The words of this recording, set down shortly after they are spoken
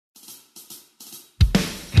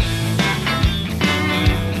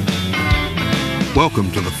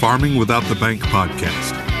Welcome to the Farming Without the Bank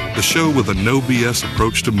podcast, the show with a no BS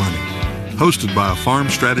approach to money, hosted by a farm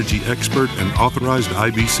strategy expert and authorized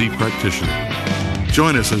IBC practitioner.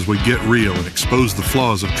 Join us as we get real and expose the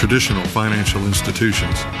flaws of traditional financial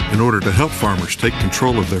institutions in order to help farmers take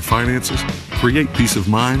control of their finances, create peace of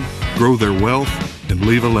mind, grow their wealth, and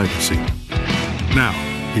leave a legacy. Now,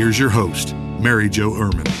 here's your host, Mary Jo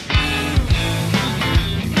Ehrman.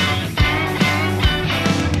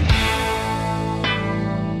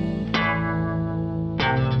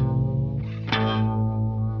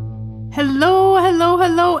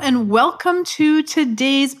 Hello, and welcome to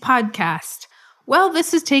today's podcast. Well,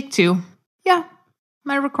 this is take 2. Yeah,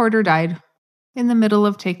 my recorder died in the middle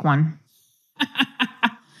of take 1.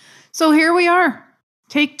 So here we are,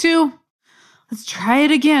 take 2. Let's try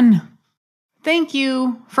it again. Thank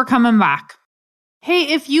you for coming back. Hey,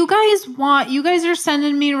 if you guys are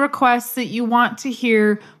sending me requests that you want to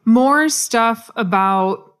hear more stuff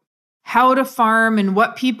about how to farm and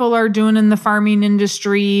what people are doing in the farming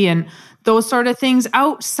industry and those sort of things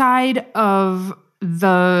outside of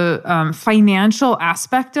the financial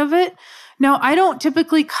aspect of it. Now, I don't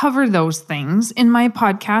typically cover those things in my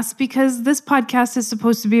podcast because this podcast is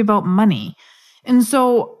supposed to be about money. And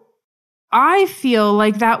so I feel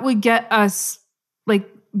like that would get us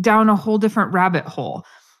down a whole different rabbit hole.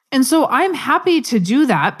 And so I'm happy to do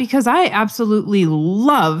that because I absolutely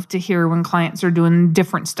love to hear when clients are doing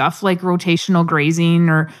different stuff like rotational grazing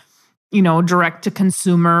or direct to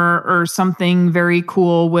consumer or something very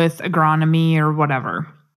cool with agronomy or whatever.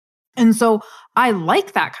 And so I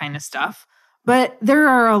like that kind of stuff, but there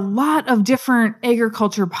are a lot of different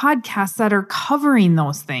agriculture podcasts that are covering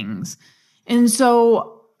those things. And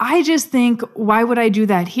so I just think, why would I do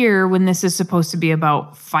that here when this is supposed to be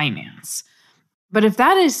about finance? But if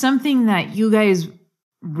that is something that you guys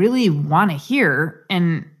really want to hear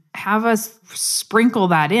and have us sprinkle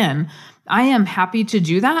that in, I am happy to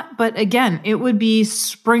do that. But again, it would be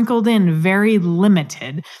sprinkled in very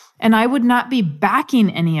limited. And I would not be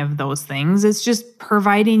backing any of those things. It's just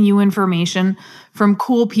providing you information from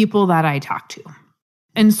cool people that I talk to.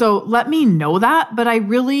 And so let me know that. But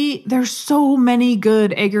there's so many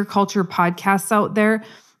good agriculture podcasts out there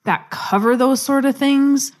that cover those sort of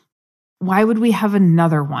things. Why would we have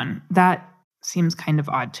another one? That seems kind of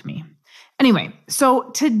odd to me. Anyway, so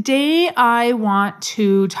today I want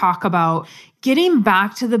to talk about getting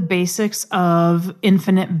back to the basics of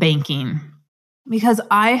infinite banking because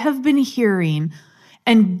I have been hearing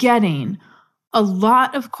and getting a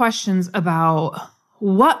lot of questions about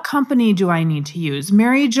what company do I need to use?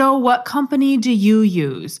 Mary Jo, what company do you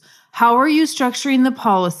use? How are you structuring the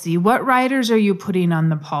policy? What riders are you putting on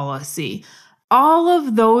the policy? All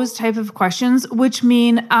of those type of questions, which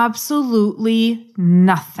mean absolutely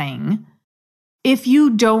nothing if you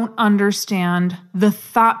don't understand the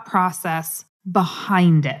thought process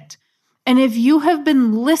behind it. And if you have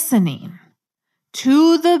been listening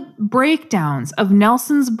to the breakdowns of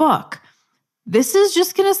Nelson's book, this is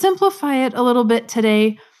just going to simplify it a little bit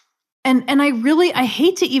today. And I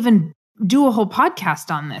hate to even do a whole podcast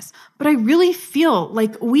on this, but I really feel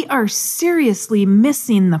like we are seriously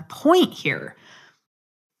missing the point here.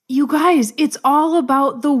 You guys, it's all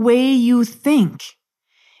about the way you think.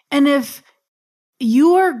 And if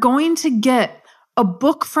you are going to get a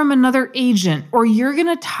book from another agent or you're going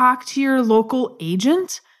to talk to your local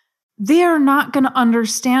agent, they are not going to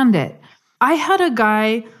understand it. I had a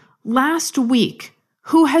guy last week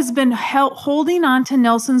who has been holding on to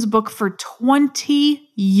Nelson's book for 20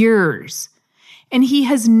 years, and he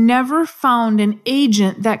has never found an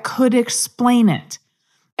agent that could explain it.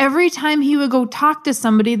 Every time he would go talk to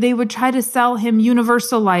somebody, they would try to sell him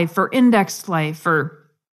universal life or indexed life or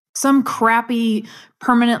some crappy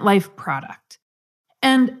permanent life product.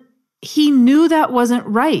 And he knew that wasn't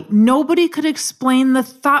right. Nobody could explain the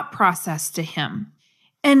thought process to him.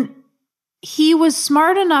 And he was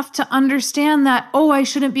smart enough to understand that, I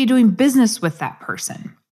shouldn't be doing business with that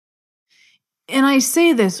person. And I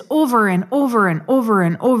say this over and over and over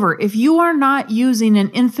and over. If you are not using an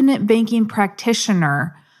infinite banking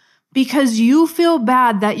practitioner because you feel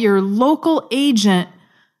bad that your local agent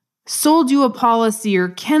sold you a policy or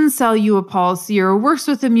can sell you a policy or works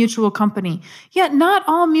with a mutual company. Yet not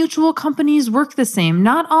all mutual companies work the same.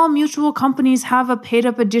 Not all mutual companies have a paid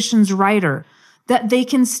up additions rider that they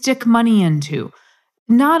can stick money into.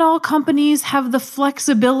 Not all companies have the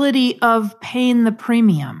flexibility of paying the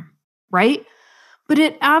premium, right? But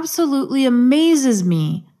it absolutely amazes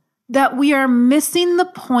me that we are missing the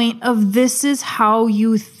point of this is how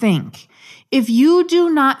you think. If you do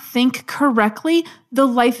not think correctly, the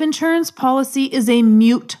life insurance policy is a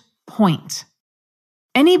moot point.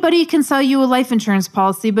 Anybody can sell you a life insurance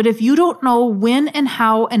policy, but if you don't know when and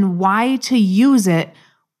how and why to use it,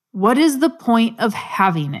 what is the point of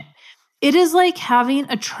having it? It is like having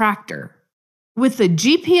a tractor with a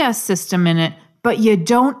GPS system in it, but you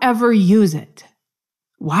don't ever use it.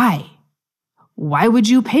 Why? Why would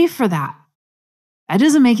you pay for that? That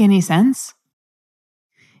doesn't make any sense.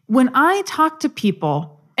 When I talk to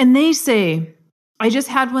people and they say, I just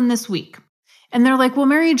had one this week, and they're like, well,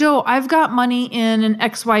 Mary Jo, I've got money in an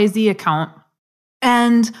XYZ account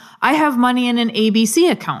and I have money in an ABC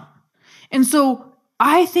account. And so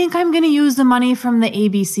I think I'm going to use the money from the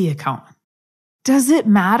ABC account. Does it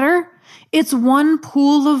matter? It's one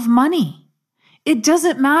pool of money. It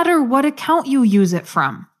doesn't matter what account you use it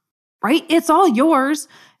from, right? It's all yours.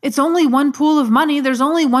 It's only one pool of money. There's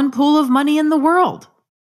only one pool of money in the world.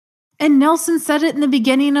 And Nelson said it in the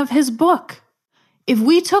beginning of his book. If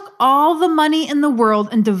we took all the money in the world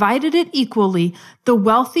and divided it equally, the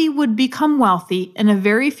wealthy would become wealthy in a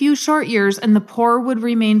very few short years and the poor would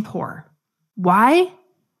remain poor. Why?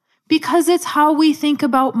 Because it's how we think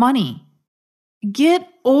about money. Get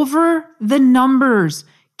over the numbers.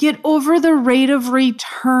 Get over the rate of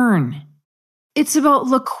return. It's about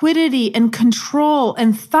liquidity and control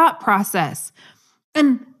and thought process.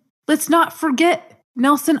 And let's not forget,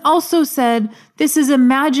 Nelson also said, this is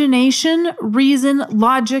imagination, reason,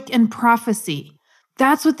 logic, and prophecy.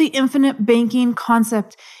 That's what the infinite banking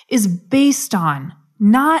concept is based on,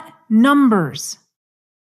 not numbers.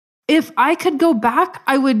 If I could go back,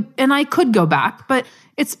 I would, and I could go back, but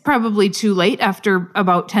it's probably too late after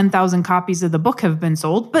about 10,000 copies of the book have been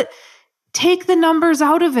sold, but take the numbers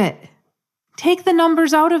out of it. Take the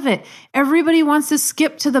numbers out of it. Everybody wants to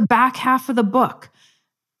skip to the back half of the book.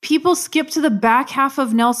 People skip to the back half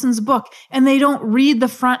of Nelson's book and they don't read the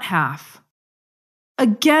front half.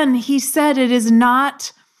 Again, he said it is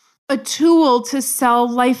not a tool to sell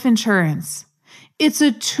life insurance. It's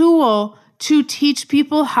a tool to teach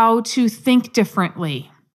people how to think differently.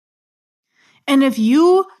 And if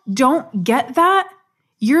you don't get that,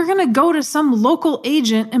 you're going to go to some local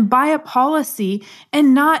agent and buy a policy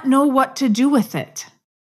and not know what to do with it.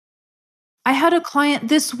 I had a client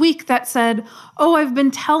this week that said, oh, I've been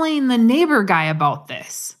telling the neighbor guy about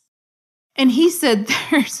this. And he said,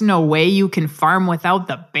 there's no way you can farm without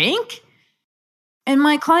the bank. And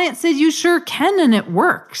my client said, you sure can, and it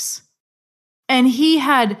works. And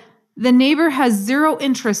the neighbor has zero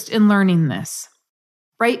interest in learning this,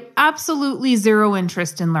 right? Absolutely zero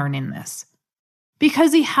interest in learning this.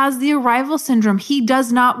 Because he has the arrival syndrome. He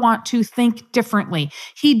does not want to think differently.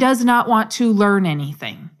 He does not want to learn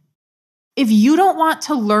anything. If you don't want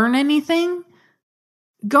to learn anything,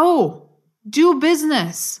 go do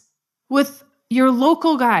business with your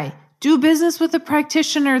local guy. Do business with a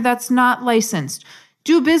practitioner that's not licensed.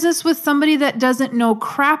 Do business with somebody that doesn't know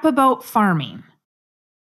crap about farming.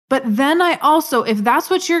 But then if that's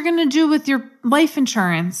what you're going to do with your life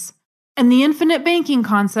insurance and the infinite banking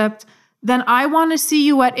concept, then I want to see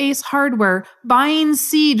you at Ace Hardware buying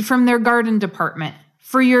seed from their garden department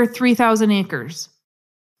for your 3,000 acres.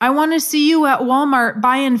 I want to see you at Walmart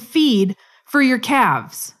buying feed for your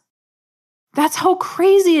calves. That's how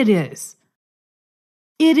crazy it is.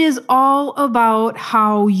 It is all about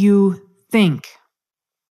how you think.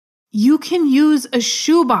 You can use a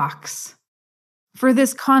shoebox for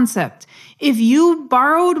this concept. If you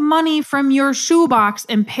borrowed money from your shoebox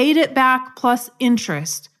and paid it back plus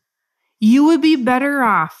interest, you would be better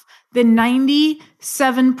off than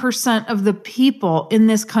 97% of the people in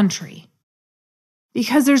this country.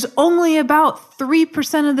 Because there's only about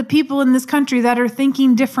 3% of the people in this country that are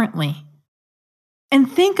thinking differently. And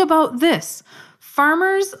think about this.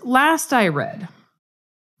 Farmers, last I read,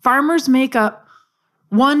 farmers make up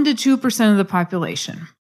 1 to 2% of the population.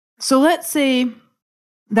 So let's say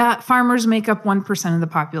that farmers make up 1% of the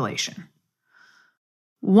population.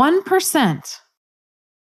 1%,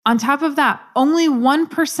 on top of that, only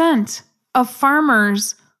 1% of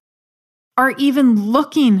farmers are even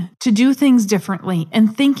looking to do things differently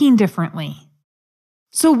and thinking differently.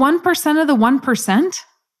 So 1% of the 1%,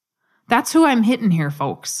 that's who I'm hitting here,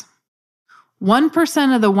 folks.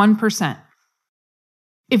 1% of the 1%.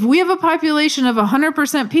 If we have a population of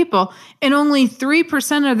 100% people and only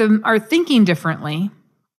 3% of them are thinking differently,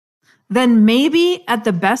 then maybe at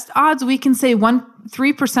the best odds, we can say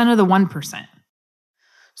 3% of the 1%.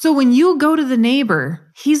 So when you go to the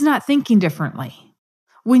neighbor, he's not thinking differently.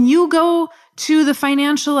 When you go to the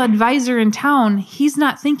financial advisor in town, he's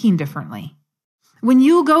not thinking differently. When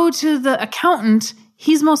you go to the accountant,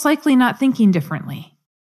 he's most likely not thinking differently.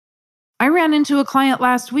 I ran into a client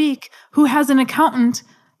last week who has an accountant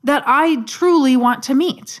that I truly want to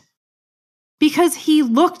meet. because he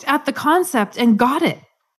looked at the concept and got it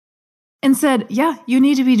and said, yeah, you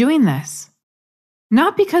need to be doing this.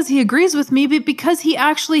 Not because he agrees with me, but because he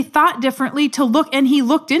actually thought differently and he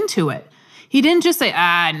looked into it. He didn't just say,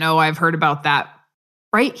 no, I've heard about that,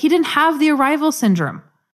 right? He didn't have the arrival syndrome.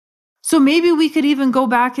 So maybe we could even go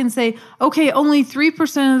back and say, okay, only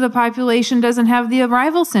 3% of the population doesn't have the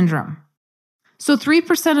arrival syndrome. So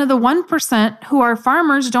 3% of the 1% who are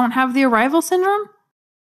farmers don't have the arrival syndrome?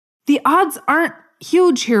 The odds aren't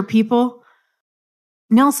huge here, people.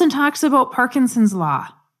 Nelson talks about Parkinson's law.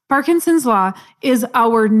 Parkinson's law is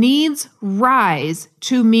our needs rise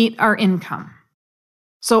to meet our income.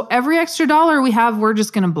 So every extra dollar we have, we're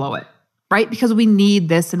just going to blow it, right? Because we need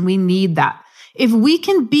this and we need that. If we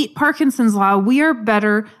can beat Parkinson's law, we are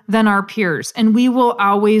better than our peers and we will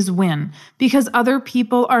always win because other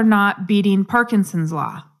people are not beating Parkinson's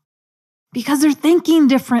law because they're thinking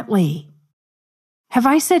differently. Have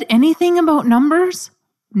I said anything about numbers?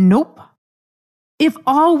 Nope. If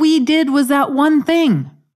all we did was that one thing,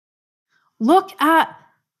 look at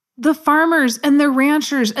the farmers and the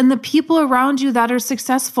ranchers and the people around you that are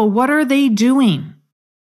successful. What are they doing?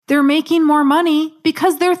 They're making more money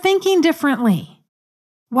because they're thinking differently.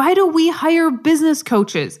 Why do we hire business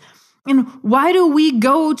coaches? And why do we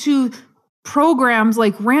go to programs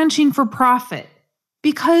like Ranching for Profit?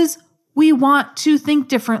 Because we want to think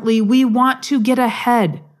differently. We want to get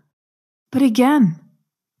ahead. But again,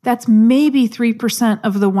 that's maybe 3%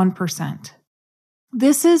 of the 1%.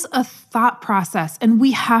 This is a thought process, and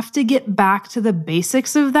we have to get back to the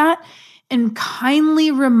basics of that and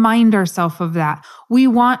kindly remind ourselves of that. We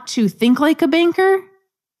want to think like a banker.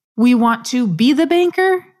 We want to be the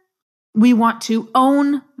banker. We want to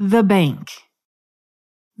own the bank.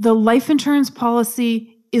 The life insurance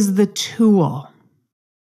policy is the tool.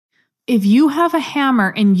 If you have a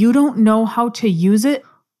hammer and you don't know how to use it,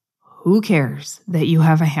 who cares that you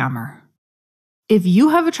have a hammer? If you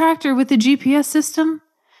have a tractor with a GPS system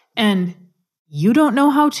and you don't know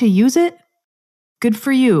how to use it, good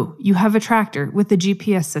for you. You have a tractor with a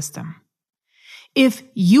GPS system. If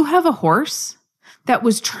you have a horse that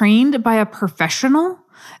was trained by a professional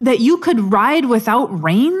that you could ride without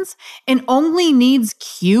reins and only needs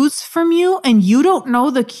cues from you and you don't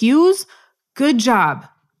know the cues, good job.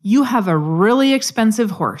 You have a really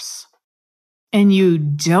expensive horse and you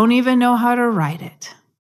don't even know how to ride it.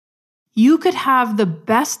 You could have the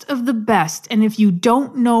best of the best, and if you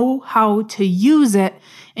don't know how to use it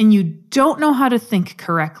and you don't know how to think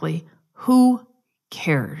correctly, who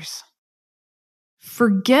cares?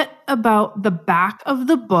 Forget about the back of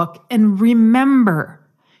the book and remember,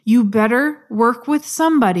 you better work with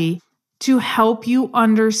somebody to help you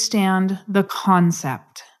understand the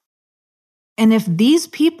concept. And if these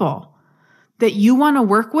people that you want to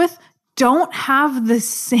work with don't have the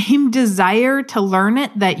same desire to learn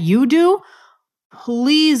it that you do,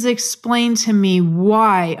 please explain to me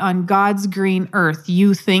why on God's green earth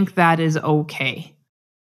you think that is okay.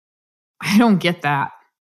 I don't get that.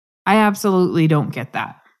 I absolutely don't get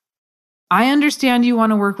that. I understand you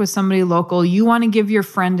want to work with somebody local. You want to give your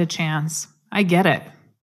friend a chance. I get it.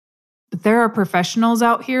 But there are professionals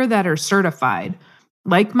out here that are certified,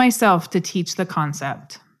 like myself, to teach the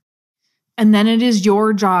concept. And then it is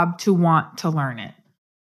your job to want to learn it.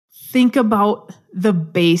 Think about the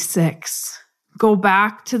basics. Go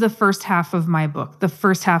back to the first half of my book, the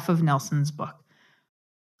first half of Nelson's book.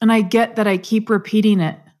 And I get that I keep repeating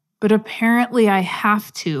it, but apparently I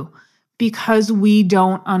have to because we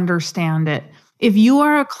don't understand it. If you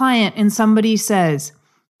are a client and somebody says,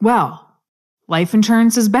 well, life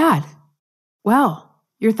insurance is bad. Well,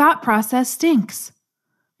 your thought process stinks,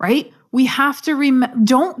 right? We have to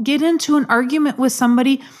don't get into an argument with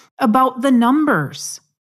somebody about the numbers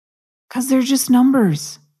because they're just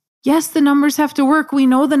numbers. Yes, the numbers have to work. We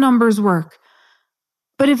know the numbers work.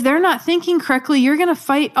 But if they're not thinking correctly, you're going to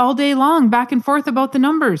fight all day long back and forth about the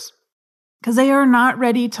numbers because they are not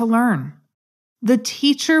ready to learn. The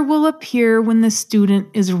teacher will appear when the student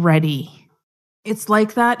is ready. It's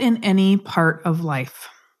like that in any part of life.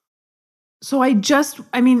 So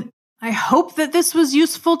I hope that this was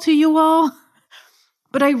useful to you all,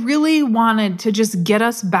 but I really wanted to just get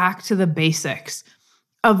us back to the basics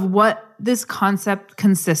of what this concept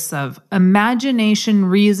consists of: imagination,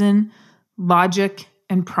 reason, logic,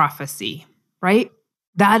 and prophecy, right?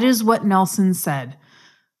 That is what Nelson said.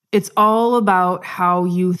 It's all about how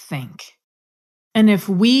you think. And if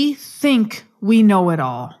we think we know it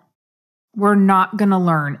all, we're not going to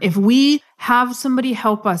learn. If we have somebody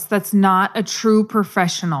help us that's not a true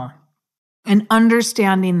professional and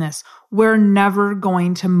understanding this, we're never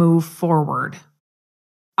going to move forward.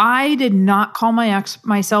 I did not call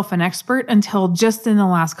myself an expert until just in the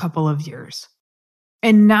last couple of years.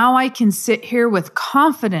 And now I can sit here with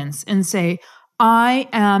confidence and say, I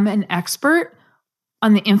am an expert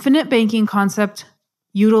on the infinite banking concept,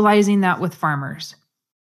 utilizing that with farmers.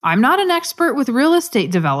 I'm not an expert with real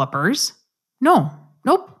estate developers. Nope,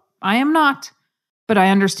 I am not. But I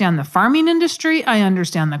understand the farming industry. I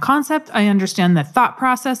understand the concept. I understand the thought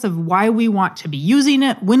process of why we want to be using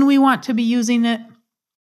it, when we want to be using it,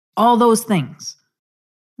 all those things.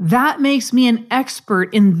 That makes me an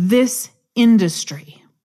expert in this industry.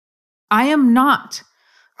 I am not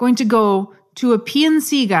going to go to a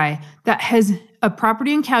P&C guy that has a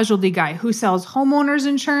property and casualty guy who sells homeowners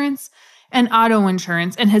insurance and auto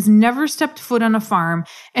insurance and has never stepped foot on a farm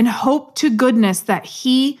and hope to goodness that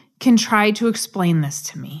he can try to explain this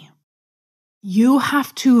to me. You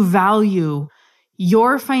have to value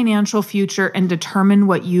your financial future and determine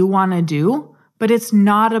what you want to do, but it's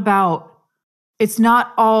not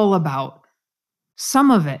all about.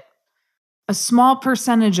 Some of it, a small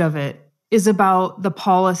percentage of it, is about the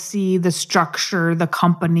policy, the structure, the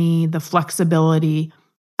company, the flexibility.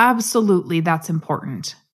 Absolutely, that's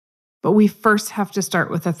important. But we first have to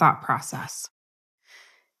start with a thought process.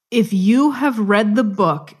 If you have read the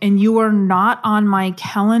book and you are not on my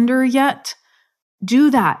calendar yet, do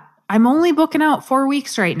that. I'm only booking out 4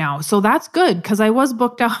 weeks right now. So that's good because I was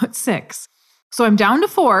booked out 6. So I'm down to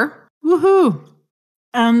 4. Woohoo.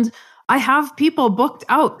 And I have people booked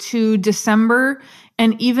out to December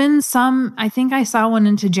and even some, I think I saw one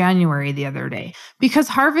into January the other day because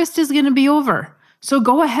harvest is going to be over. So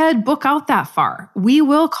go ahead, book out that far. We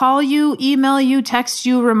will call you, email you, text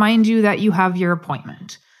you, remind you that you have your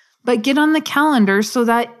appointment. But get on the calendar so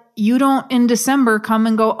that you don't in December come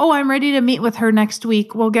and go, oh, I'm ready to meet with her next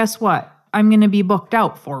week. Well, guess what? I'm going to be booked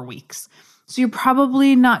out 4 weeks. So you're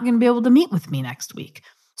probably not going to be able to meet with me next week.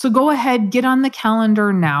 So go ahead, get on the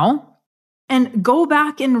calendar now and go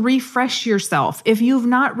back and refresh yourself. If you've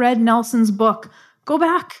not read Nelson's book, go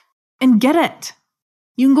back and get it.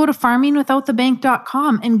 You can go to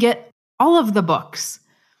farmingwithoutthebank.com and get all of the books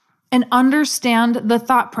and understand the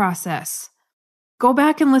thought process. Go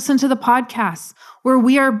back and listen to the podcasts where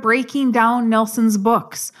we are breaking down Nelson's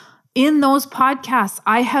books. In those podcasts,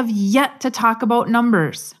 I have yet to talk about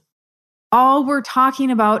numbers. All we're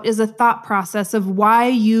talking about is a thought process of why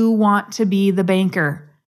you want to be the banker,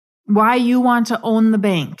 why you want to own the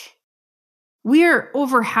bank. We are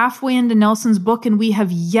over halfway into Nelson's book and we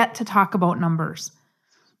have yet to talk about numbers.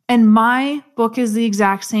 And my book is the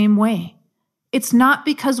exact same way. It's not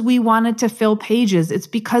because we wanted to fill pages. It's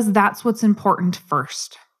because that's what's important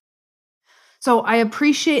first. So I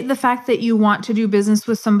appreciate the fact that you want to do business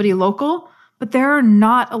with somebody local, but there are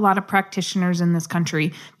not a lot of practitioners in this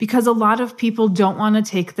country because a lot of people don't want to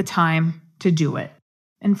take the time to do it.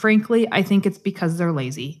 And frankly, I think it's because they're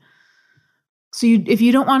lazy. So if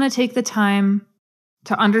you don't want to take the time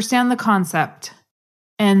to understand the concept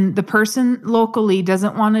and the person locally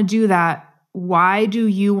doesn't want to do that, why do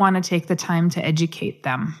you want to take the time to educate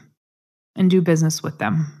them and do business with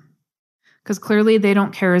them? Because clearly they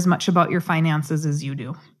don't care as much about your finances as you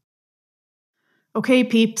do. Okay,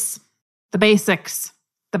 peeps, the basics.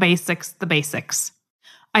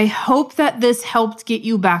 I hope that this helped get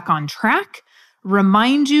you back on track,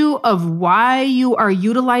 remind you of why you are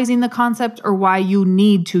utilizing the concept or why you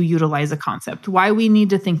need to utilize a concept, why we need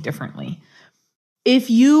to think differently. If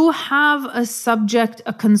you have a subject,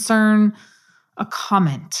 a concern, a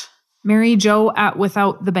comment,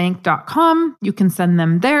 maryjo@withoutthebank.com. You can send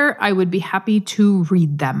them there. I would be happy to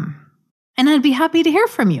read them. And I'd be happy to hear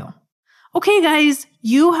from you. Okay, guys,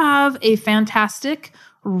 you have a fantastic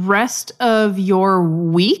rest of your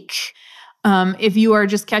week. If you are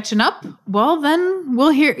just catching up, well, then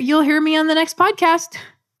you'll hear me on the next podcast.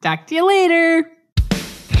 Talk to you later.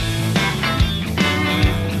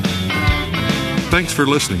 Thanks for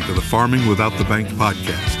listening to the Farming Without the Bank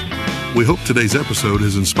podcast. We hope today's episode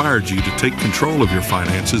has inspired you to take control of your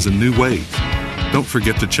finances in new ways. Don't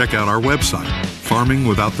forget to check out our website,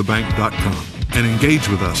 farmingwithoutthebank.com, and engage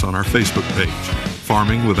with us on our Facebook page,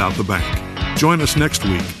 Farming Without the Bank. Join us next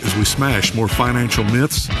week as we smash more financial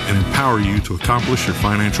myths and empower you to accomplish your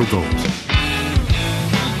financial goals.